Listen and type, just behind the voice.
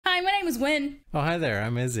is Win. Oh, hi there.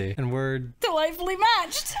 I'm Izzy. And we're... Delightfully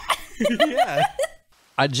matched. Yeah.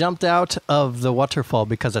 I jumped out of the waterfall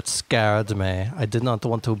because it scared me. I did not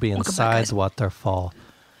want to be inside the waterfall.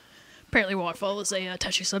 Apparently waterfall is a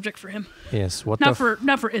touchy subject for him. Yes. Not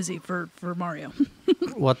for Izzy, for Mario.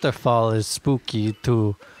 Waterfall is spooky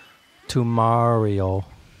to Mario.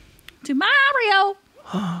 To Mario!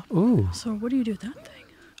 Ooh. So what do you do with that thing?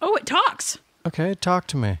 Oh, it talks. Okay, talk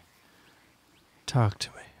to me. Talk to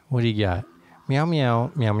me. What do you got? Meow,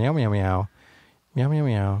 meow, meow, meow, meow, meow. Meow, meow,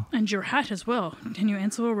 meow. And your hat as well. Can you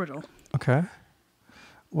answer a riddle? Okay.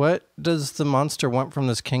 What does the monster want from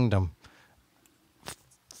this kingdom?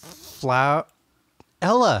 Ella.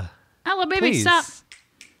 Ella, baby, please. stop.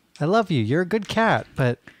 I love you. You're a good cat,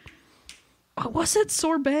 but... What was it?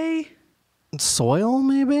 Sorbet? Soil,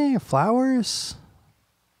 maybe? Flowers?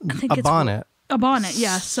 I think a bonnet. A bonnet,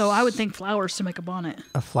 yeah. So I would think flowers to make a bonnet.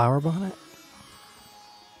 A flower bonnet?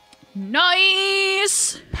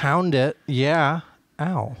 Nice! Pound it. Yeah.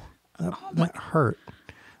 Ow. That hurt.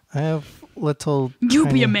 I have little... You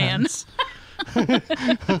be a man.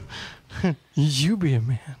 You be a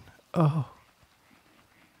man. Oh.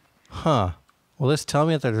 Huh. Will this tell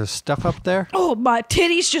me that there's stuff up there? Oh, my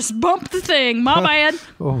titties just bumped the thing. My bad.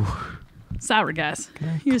 Oh. Sorry, guys.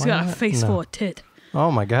 You just got a face full of tit. Oh,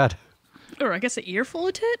 my God. Or I guess an ear full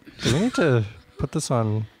of tit? Do we need to put this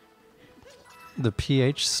on the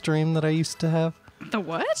pH stream that I used to have? The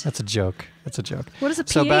what? That's a joke. That's a joke. What is a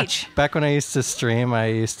so pH? Back when I used to stream, I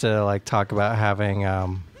used to like talk about having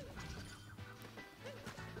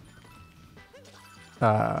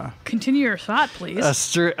Continue your thought, please.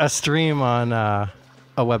 a stream on a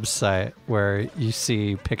website where you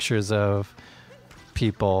see pictures of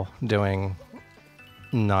people doing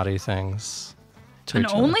naughty things to An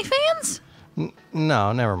each other. OnlyFans?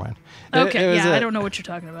 No, never mind. Okay, I don't know what you're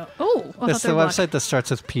talking about. Oh, it's the website that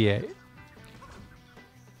starts with PA.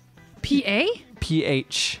 PA?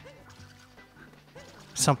 PH.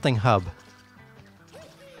 Something hub.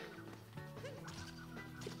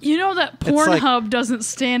 You know that Pornhub doesn't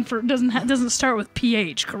stand for doesn't start with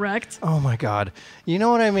PH, correct? Oh my God. You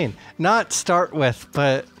know what I mean? Not start with,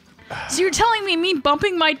 but so you're telling me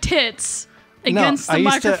bumping my tits against the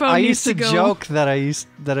microphone I needs used to go. joke that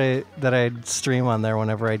I'd stream on there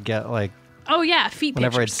whenever I'd get like feet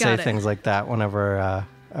whenever pictures. I'd say things like that whenever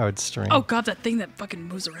I would stream. Oh God, that thing that fucking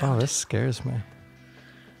moves around. Oh, this scares me.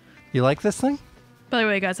 You like this thing? By the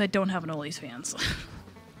way, guys, I don't have an OnlyFans.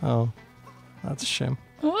 Oh, that's a shame.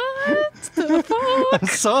 What the fuck?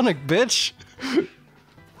 Sonic, bitch.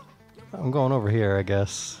 I'm going over here, I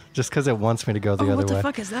guess, just because it wants me to go the other way. What the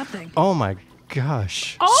fuck is that thing? Oh my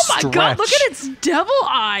gosh. Oh my God! Look at its devil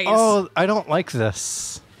eyes. Oh, I don't like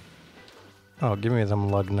this. Oh, give me them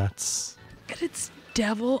lug nuts. Look at its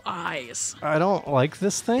devil eyes. I don't like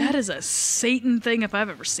this thing. That is a Satan thing if I've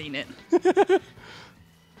ever seen it.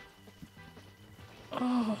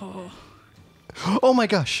 Oh. Oh my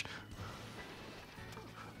gosh.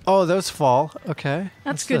 Oh, those fall. Okay.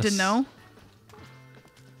 That's good to know.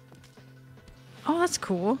 Oh, that's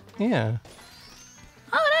cool. Yeah.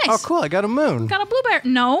 Oh, nice. Oh, cool. I got a moon. Got a blueberry.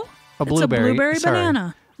 No. A blueberry. It's a blueberry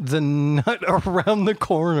banana. The nut around the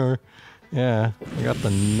corner. Yeah. I got the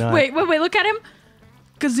nut. Wait. Look at him.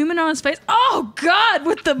 Go zoom in on his face. Oh, God.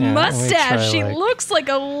 With the mustache. She looks like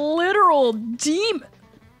a literal demon.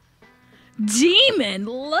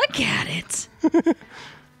 Look at it.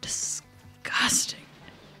 Disgusting.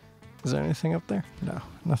 Is there anything up there? No.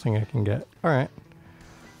 Nothing I can get. All right.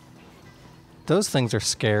 Those things are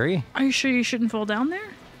scary. Are you sure you shouldn't fall down there?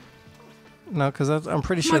 No, because I'm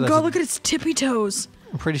pretty sure that's... Oh my God, look at its tippy toes.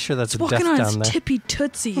 I'm pretty sure that's it's a death down there. Walking on its tippy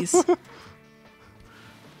tootsies.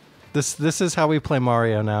 This is how we play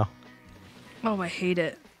Mario now. Oh, I hate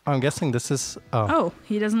it. I'm guessing this is... Oh,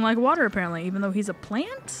 he doesn't like water, apparently, even though he's a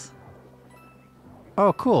plant?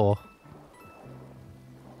 Oh, cool.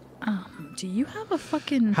 Do you have a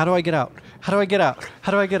fucking... How do I get out? How do I get out?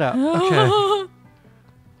 How do I get out? Okay.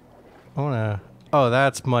 I wanna... Oh,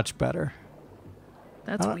 that's much better.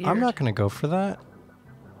 That's weird. I'm not gonna go for that.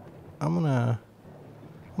 I'm gonna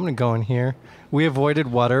go in here. We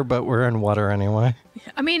avoided water, but we're in water anyway.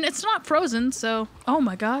 Yeah, I mean, it's not frozen, so... Oh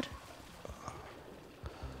my God.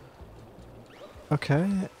 Okay.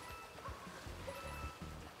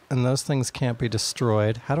 And those things can't be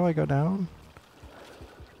destroyed. How do I go down?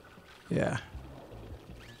 Yeah.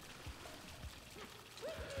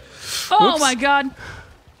 Oh Oops. my God.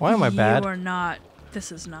 Why am I bad? You are not.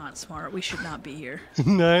 This is not smart. We should not be here.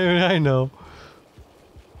 No, I know.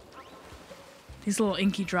 These little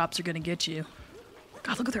inky drops are gonna get you.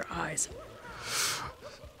 God, look at their eyes.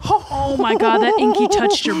 Oh my god, that inky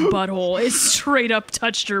touched your butthole. It straight up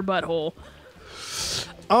touched your butthole.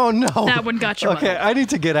 Oh no. That one got your Okay, butthole. I need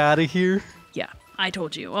to get out of here. Yeah, I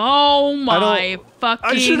told you. Oh my fucking...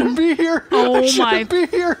 I shouldn't be here. Oh I shouldn't my be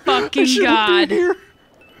here. fucking I shouldn't god. Be here.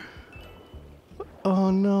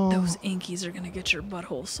 Oh no. Those inkies are gonna get your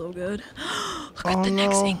butthole so good. Look at the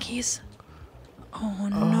next inkies. Oh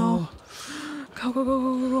no. Go, go, go,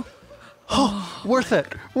 go, go, go. Oh, worth it.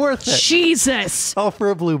 Worth it. Jesus. All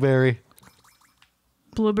for a blueberry.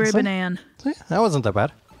 Blueberry banana. That wasn't that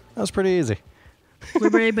bad. That was pretty easy.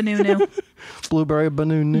 Blueberry banana. Blueberry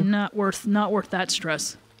banana. Not worth that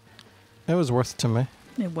stress. It was worth it to me.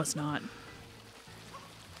 It was not.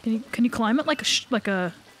 Can you climb it like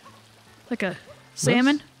a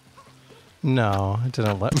salmon? This? No, it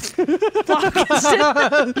didn't let me.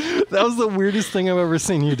 That was the weirdest thing I've ever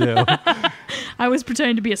seen you do. I was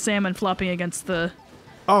pretending to be a salmon flopping against the...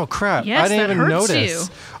 Oh crap! Yes, I didn't that even hurts notice.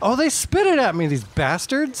 you. Oh, they spit it at me, these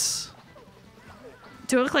bastards.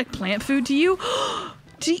 Do it look like plant food to you?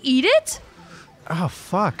 Do you eat it? Oh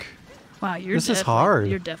fuck! Wow, This is hard.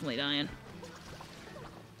 You're definitely dying.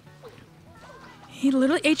 He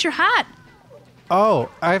literally ate your hat. Oh,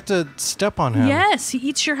 I have to step on him. Yes, he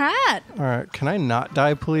eats your hat. All right, can I not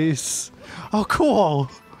die, please? Oh,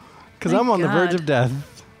 cool. Because I'm on the verge of death.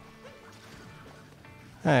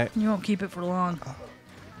 All right. You won't keep it for long.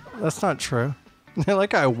 That's not true.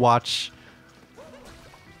 Like I watch.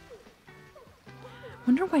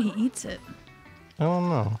 Wonder why he eats it. I don't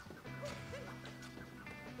know.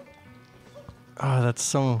 Oh, that's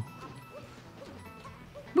so...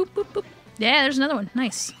 Boop, boop, boop. Yeah, there's another one.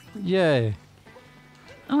 Nice. Yay.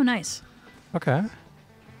 Oh, nice. Okay.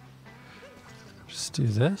 Just do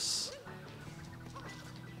this.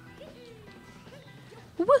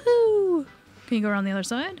 Woohoo! Can you go around the other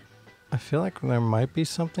side? I feel like there might be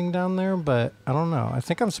something down there, but I don't know. I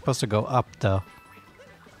think I'm supposed to go up, though.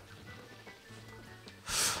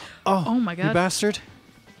 Oh my god. You bastard.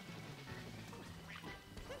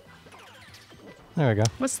 There we go.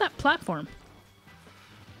 What's that platform?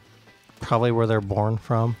 Probably where they're born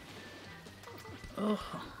from. Ugh.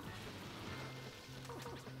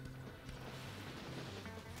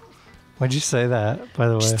 Why'd you say that, by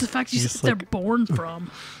the way? Just the fact you said they're born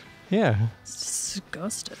from. Yeah. It's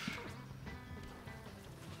disgusting.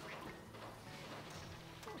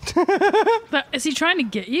 Is he trying to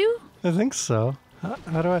get you? I think so.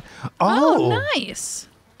 How do I... Oh, nice.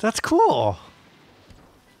 That's cool.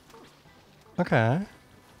 Okay.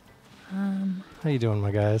 How you doing,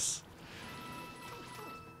 my guys?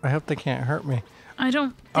 I hope they can't hurt me. I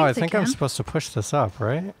don't think I they think can. I'm supposed to push this up,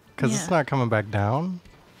 right? Because it's Yeah. not coming back down.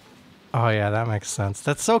 Oh, yeah, that makes sense.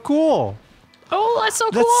 That's so cool. Oh, that's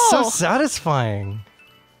so cool. That's so satisfying.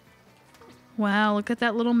 Wow, look at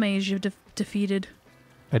that little maze you've defeated.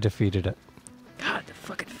 I defeated it. God, the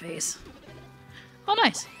fucking face. Oh,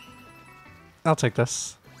 nice. I'll take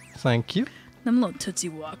this. Thank you. Them little Tootsie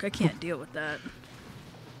Walk. I can't deal with that.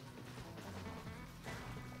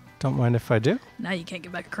 Don't mind if I do. Now you can't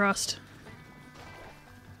get back across.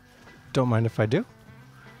 Don't mind if I do.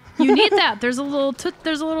 You need that. There's a little...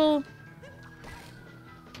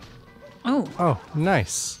 Oh. Oh,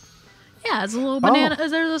 nice. Yeah, it's a little banana.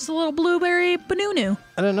 There's a little blueberry banunu.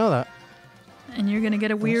 I didn't know that. And you're going to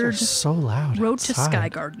get a Those weird are so loud road to outside. Sky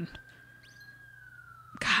Garden.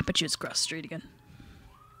 God, I bet you it's Cross Street again.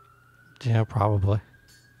 Yeah, probably.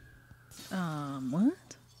 What?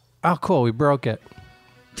 Oh, cool. We broke it.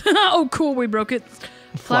 Oh, cool. We broke it.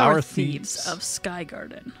 Flower Thieves Thieves. of Sky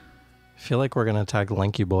Garden. I feel like we're going to attack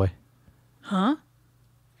Lanky Boy. Huh?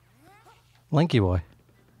 Lanky Boy.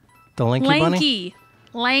 The Lanky Bunny?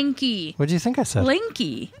 Lanky. What do you think I said?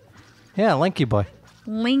 Lanky. Yeah, Lanky Boy.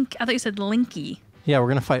 Link. I thought you said Linky. Yeah, we're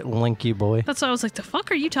going to fight Lanky Boy. That's why I was like, the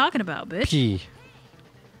fuck are you talking about, bitch? P.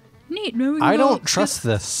 Neat. Maybe we can I go don't trust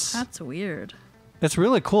this. That's weird. It's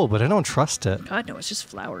really cool, but I don't trust it. God, no, it's just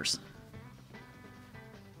flowers.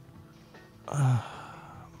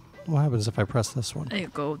 What happens if I press this one? Hey,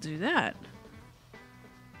 go do that.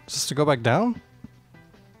 Just to go back down?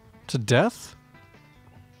 To death?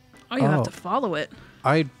 Oh, you have to follow it.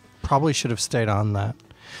 I probably should have stayed on that.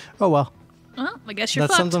 Oh well. Well, I guess you're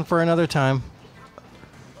That's fucked. something for another time.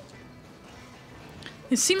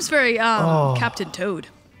 It seems very Captain Toad.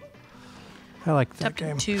 I like that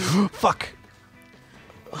Captain game. Toad. Fuck.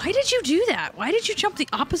 Why did you do that? Why did you jump the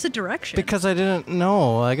opposite direction? Because I didn't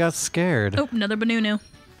know. I got scared. Oh, another banunu.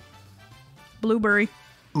 Blueberry.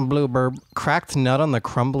 Bluebird. Cracked nut on the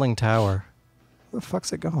crumbling tower. Where the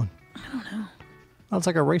fuck's it going? I don't know. Oh, it's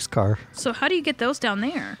like a race car. So how do you get those down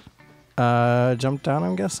there? Jump down,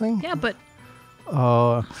 I'm guessing? Yeah, but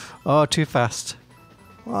Oh, too fast.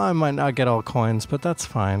 Well, I might not get all coins, but that's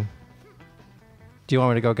fine. Do you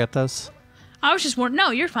want me to go get those? I was just wondering.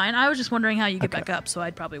 No, you're fine. I was just wondering how you get back up, so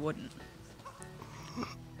I probably wouldn't.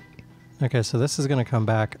 Okay, so this is going to come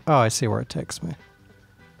back. Oh, I see where it takes me.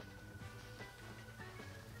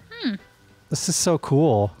 This is so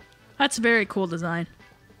cool. That's a very cool design.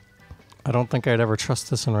 I don't think I'd ever trust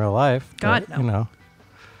this in real life. God, but, no. You know.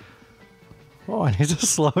 Oh, I need to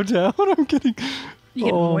slow down. I'm getting... You're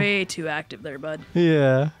getting way too active there, bud.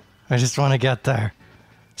 Yeah. I just want to get there.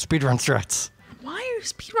 Speedrun threats. Why are you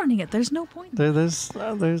speedrunning it? There's no point. There's That I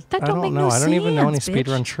don't don't make know. no I don't even know any sense, bitch.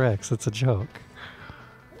 speedrun tricks. It's a joke.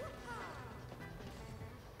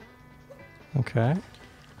 Okay.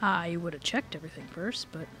 You would have checked everything first,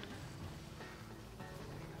 but...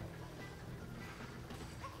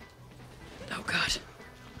 Oh, God.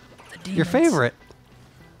 The demons. Your favorite.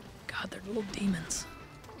 God, they're little demons.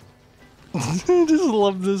 I just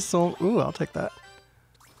love this song. Ooh, I'll take that.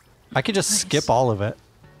 I could just skip all of it.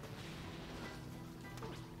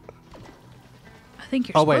 I think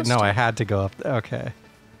you're Oh, wait, supposed no, to. I had to go up there. Okay.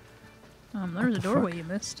 There's a doorway you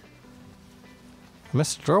missed. I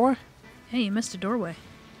missed the doorway? Hey, you missed a doorway.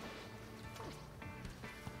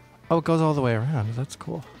 Oh, it goes all the way around. That's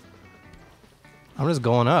cool. I'm just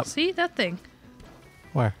going up. See, that thing.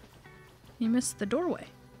 Where? You missed the doorway.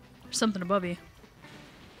 There's something above you.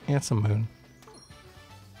 Yeah, it's a moon.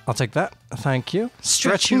 I'll take that. Thank you.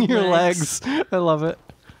 Stretch Stretching your your legs. I love it.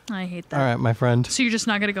 I hate that. All right, my friend. So you're just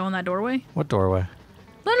not going to go in that doorway? What doorway?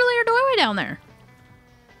 Literally your doorway down there.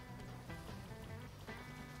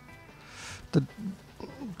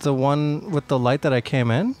 The one with the light that I came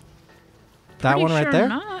in? That Pretty one right sure there?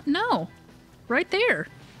 Not. No. Right there.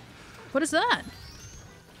 What is that?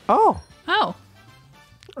 Oh. Oh.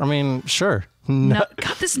 I mean, sure. Nut.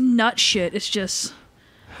 God, this nut shit is just...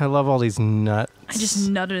 I love all these nuts. I just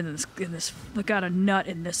nutted in this. I got a nut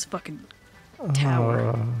in this fucking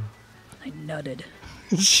tower. I nutted.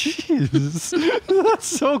 Jeez. That's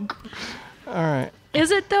so... All right. Is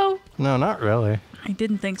it though? No, not really. I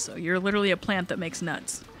didn't think so. You're literally a plant that makes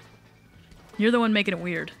nuts. You're the one making it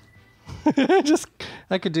weird.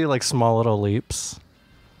 I could do like small little leaps.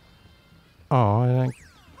 Oh, I didn't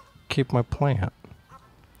keep my plant.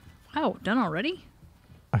 Oh, done already?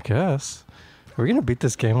 I guess. Are we gonna beat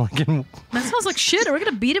this game like in That sounds like shit. Are we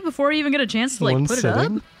gonna beat it before we even get a chance to like one put sitting?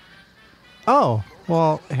 it up? Oh,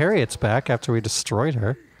 well, Harriet's back after we destroyed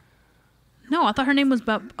her. No, I thought her name was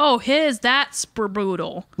his. That's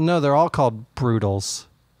brutal. No, they're all called Brutals.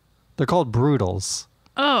 They're called Brutals,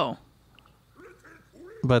 Oh.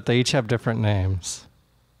 but they each have different names.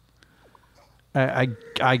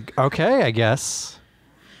 Okay, I guess.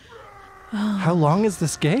 How long is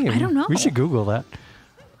this game? I don't know. We should Google that.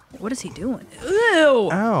 What is he doing? Ew!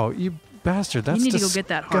 Ow, you bastard! That's need to go get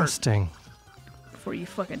that heart. disgusting. Before you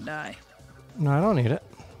fucking die. No, I don't need it.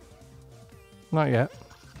 Not yet.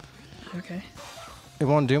 Okay. It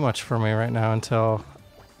won't do much for me right now until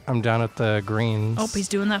I'm down at the greens. Oh, he's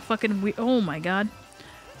doing that fucking... oh my god.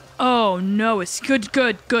 Oh no, it's good.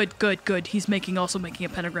 He's also making a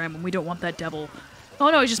pentagram, and we don't want that devil.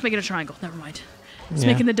 Oh no, he's just making a triangle. Never mind. He's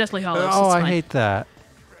making the Deathly Hollows. Oh, It's I fine. hate that.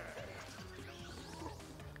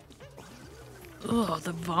 Ugh,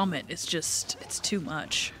 the vomit is just... it's too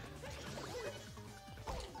much.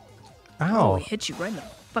 Ow. Oh, he hit you right in the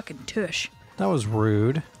fucking tush. That was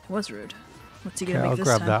rude. It was rude. What's he Okay, gonna make I'll this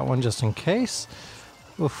grab time? that one just in case.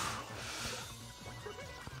 Oof.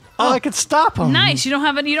 Oh, I could stop him. Nice. You don't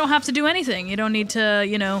have to do anything. You don't need to,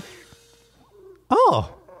 you know.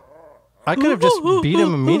 Oh. I could have just beat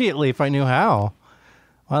him immediately if I knew how.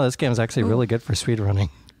 Wow, this game is actually really good for speedrunning.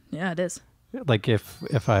 Yeah, it is. Like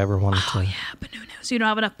if I ever wanted to. Oh yeah, Banunus. You don't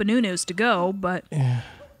have enough Banunus to go, but I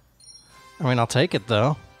mean, I'll take it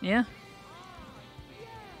though. yeah.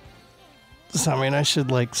 So, I mean, I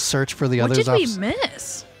should like search for the What others. did we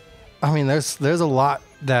miss? I mean, there's a lot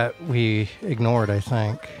that we ignored, I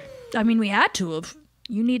think. I mean, we had to have.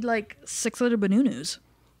 You need like 6 other Banunus.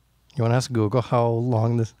 You want to ask Google how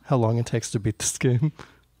long it takes to beat this game?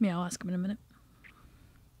 Yeah, I'll ask him in a minute.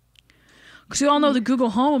 Because we all know the Google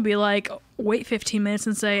Home will be like, wait 15 minutes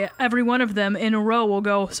and say every one of them in a row will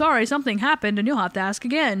go, sorry, something happened, and you'll have to ask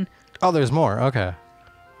again. Oh, there's more. Okay.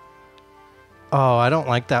 Oh, I don't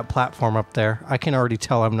like that platform up there. I can already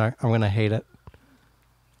tell I'm gonna hate it.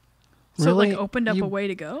 So Really? it like opened up You a way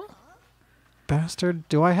to go? Bastard.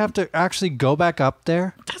 Do I have to actually go back up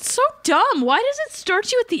there? That's so dumb. Why does it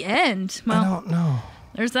start you at the end? I Well, don't know.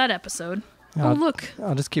 there's that episode. Yeah, Oh, look.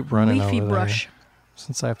 I'll just keep running Leafy over brush. there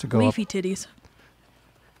since I have to go Leafy titties. up.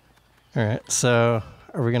 All right. So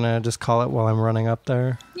Are we gonna just call it while I'm running up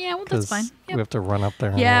there? Yeah, well, that's fine. We have to run up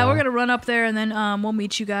there. Yeah, anyway. we're gonna run up there and then we'll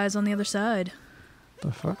meet you guys on the other side.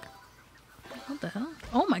 The fuck? What the hell?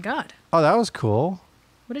 Oh my god. Oh, that was cool.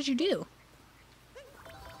 What did you do?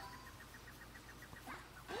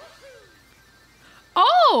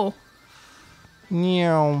 Oh!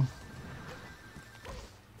 Meow.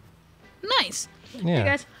 Nice. Yeah. Hey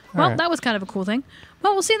guys. Well, right. that was kind of a cool thing.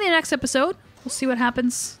 Well, we'll see you in the next episode. We'll see what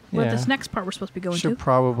happens with Yeah. this next part we're supposed to be going Should to.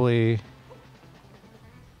 probably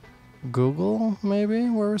Google maybe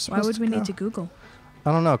where we're supposed Why would to we go? need to Google?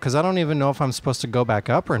 I don't know, because I don't even know if I'm supposed to go back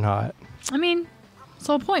up or not. I mean, it's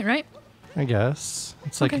the whole point, right? I guess.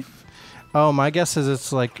 It's like, Okay. oh, my guess is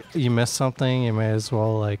it's like you missed something, you may as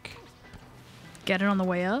well like, Get it on the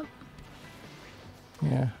way up.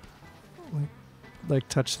 yeah, like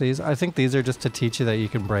touch these. I think these are just to teach you that you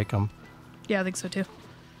can break them. Yeah, I think so too.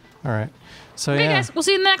 All right. So Okay, yeah. guys. We'll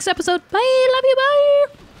see you in the next episode. Bye. Love you.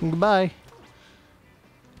 Bye. Goodbye.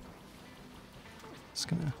 Just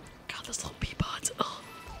gonna. God, those little pea pods. Ugh.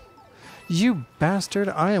 You bastard!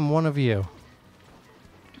 I am one of you.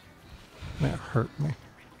 That hurt me.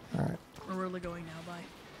 All right. We're really going now. Bye.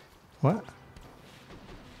 What?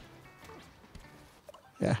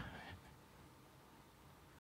 Yeah.